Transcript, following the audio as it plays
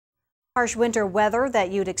Harsh winter weather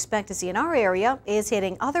that you'd expect to see in our area is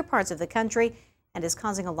hitting other parts of the country and is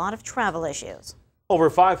causing a lot of travel issues. Over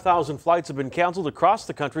 5,000 flights have been canceled across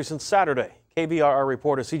the country since Saturday. KVRR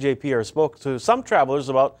reporter CJ Pierre spoke to some travelers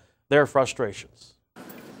about their frustrations.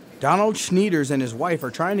 Donald Schneiders and his wife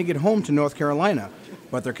are trying to get home to North Carolina,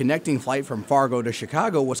 but their connecting flight from Fargo to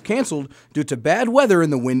Chicago was canceled due to bad weather in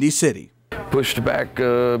the Windy City. Pushed back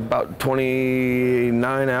about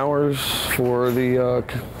 29 hours for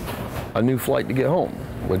a new flight to get home,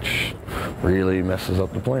 which really messes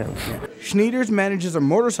up the plans. Schneiders manages a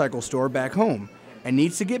motorcycle store back home and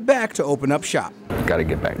needs to get back to open up shop. Got to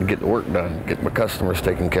get back and get the work done, get my customers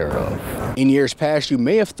taken care of. In years past, you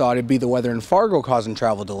may have thought it'd be the weather in Fargo causing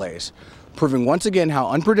travel delays, proving once again how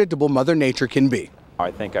unpredictable Mother Nature can be.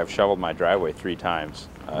 I think I've shoveled my driveway 3 times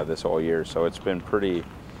this whole year, so it's been pretty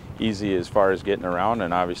easy as far as getting around,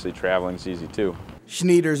 and obviously traveling's easy too.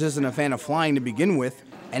 Schneiders isn't a fan of flying to begin with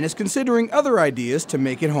and is considering other ideas to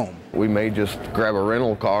make it home. We may just grab a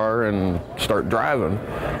rental car and start driving.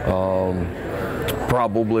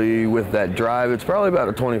 Probably with that drive, it's probably about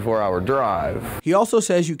a 24-hour drive. He also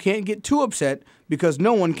says you can't get too upset because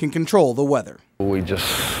no one can control the weather. We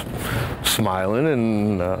just smiling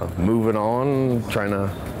and moving on, trying to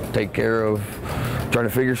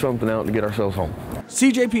figure something out to get ourselves home.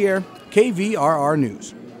 CJ Pierre, KVRR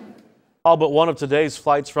News. All but one of today's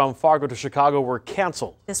flights from Fargo to Chicago were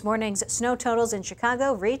canceled. This morning's snow totals in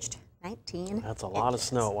Chicago reached 19 That's a lot of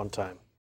snow at one time.